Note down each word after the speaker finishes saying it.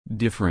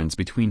Difference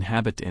between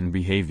habit and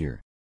behavior.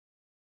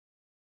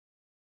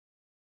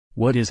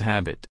 What is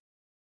habit?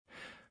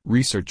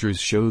 Researchers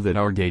show that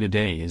our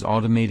day-to-day is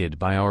automated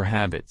by our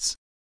habits.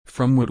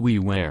 From what we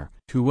wear,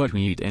 to what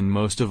we eat, and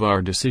most of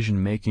our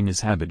decision-making is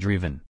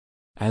habit-driven.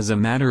 As a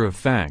matter of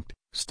fact,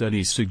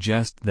 studies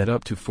suggest that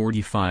up to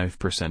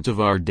 45% of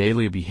our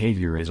daily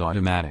behavior is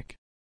automatic.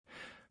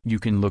 You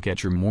can look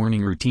at your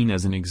morning routine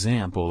as an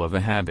example of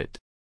a habit.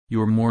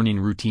 Your morning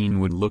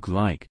routine would look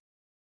like: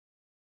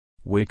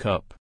 wake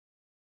up,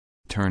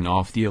 turn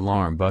off the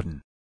alarm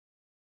button,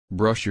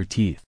 brush your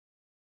teeth,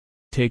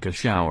 take a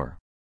shower,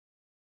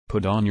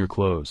 put on your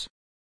clothes,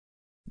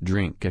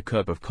 drink a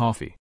cup of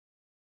coffee,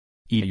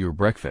 eat your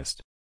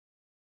breakfast,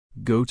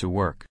 go to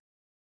work.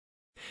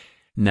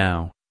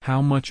 Now,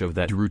 how much of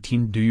that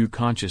routine do you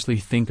consciously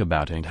think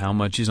about and how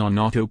much is on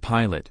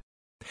autopilot?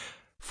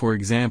 For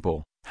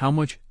example, how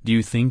much do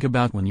you think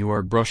about when you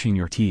are brushing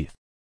your teeth?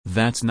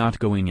 That's not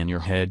going in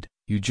your head,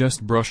 you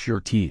just brush your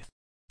teeth.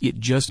 It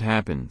just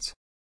happens.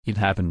 It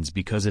happens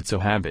because it's a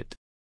habit.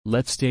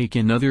 Let's take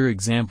another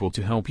example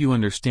to help you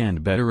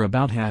understand better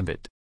about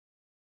habit.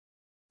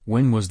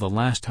 When was the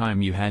last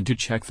time you had to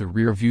check the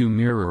rearview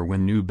mirror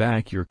when you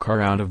back your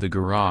car out of the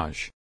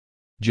garage?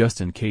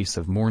 Just in case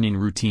of morning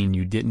routine,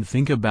 you didn't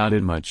think about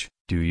it much,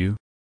 do you?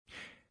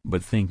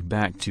 But think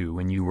back to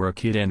when you were a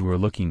kid and were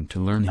looking to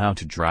learn how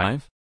to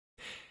drive.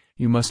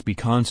 You must be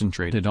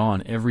concentrated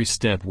on every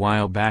step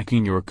while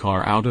backing your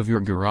car out of your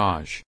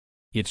garage.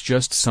 It's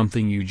just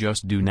something you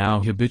just do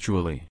now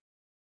habitually.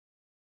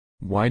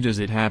 Why does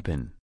it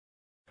happen?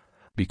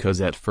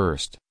 Because at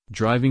first,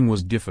 driving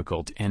was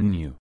difficult and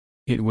new.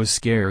 It was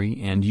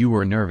scary and you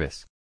were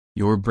nervous.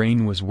 Your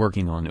brain was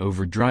working on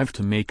overdrive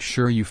to make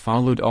sure you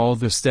followed all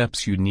the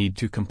steps you'd need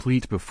to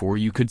complete before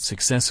you could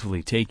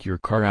successfully take your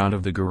car out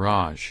of the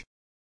garage.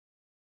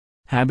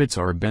 Habits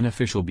are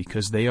beneficial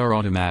because they are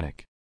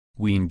automatic.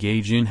 We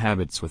engage in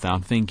habits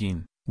without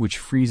thinking, which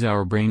frees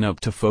our brain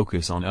up to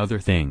focus on other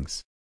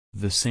things.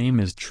 The same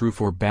is true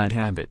for bad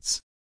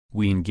habits.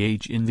 We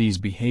engage in these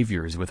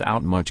behaviors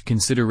without much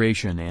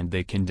consideration and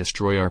they can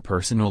destroy our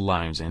personal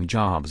lives and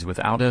jobs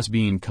without us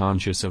being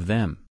conscious of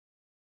them.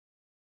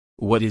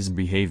 What is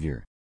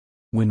behavior?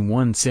 When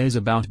one says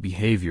about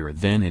behavior,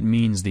 then it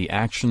means the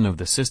action of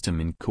the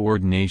system in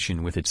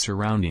coordination with its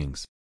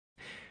surroundings.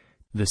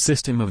 The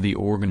system of the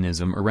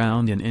organism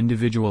around an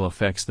individual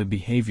affects the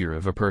behavior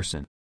of a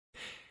person.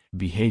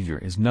 Behavior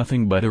is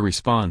nothing but a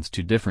response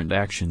to different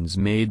actions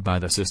made by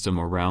the system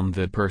around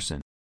that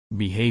person.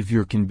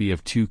 Behavior can be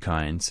of two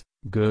kinds,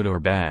 good or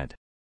bad.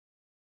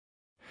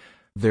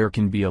 There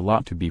can be a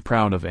lot to be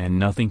proud of and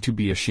nothing to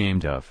be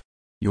ashamed of.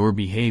 Your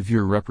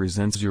behavior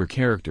represents your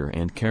character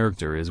and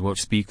character is what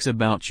speaks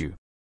about you.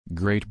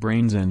 Great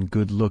brains and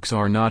good looks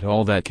are not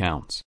all that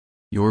counts.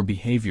 Your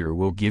behavior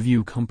will give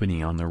you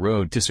company on the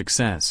road to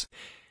success.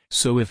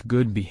 So if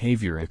good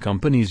behavior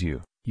accompanies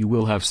you, you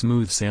will have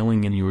smooth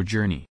sailing in your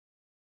journey.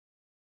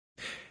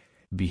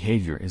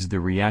 Behavior is the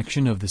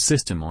reaction of the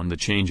system on the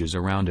changes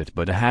around it,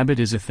 but a habit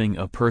is a thing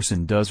a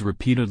person does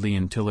repeatedly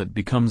until it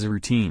becomes a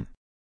routine.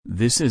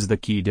 This is the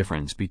key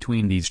difference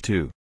between these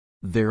two.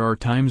 There are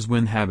times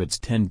when habits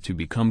tend to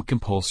become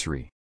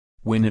compulsory.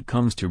 When it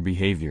comes to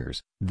behaviors,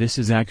 this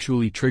is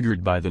actually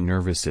triggered by the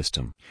nervous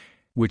system.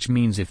 Which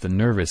means if the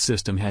nervous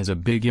system has a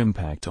big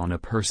impact on a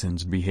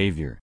person's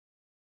behavior.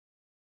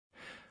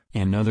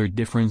 Another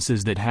difference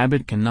is that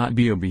habit cannot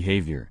be a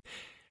behavior,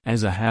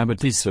 as a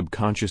habit is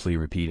subconsciously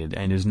repeated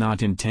and is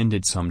not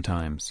intended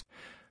sometimes,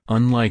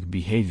 unlike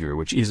behavior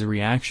which is a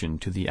reaction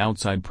to the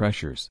outside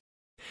pressures.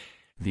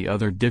 The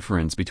other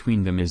difference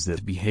between them is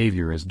that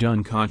behavior is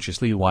done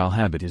consciously while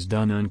habit is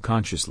done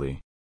unconsciously.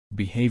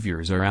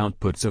 Behaviors are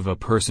outputs of a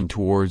person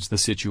towards the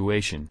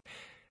situation,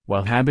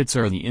 while habits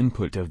are the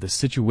input of the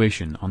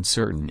situation on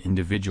certain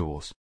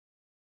individuals.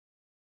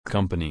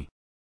 Company.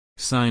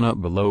 Sign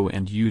up below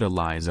and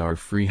utilize our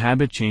free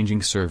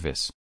habit-changing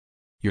service.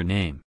 Your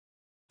name.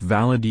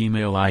 Valid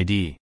email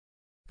ID.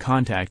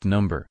 Contact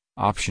number,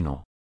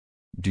 optional.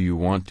 Do you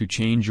want to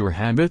change your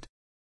habit?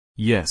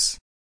 Yes.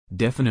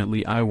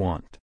 Definitely I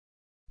want.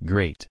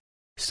 Great.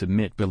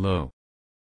 Submit below.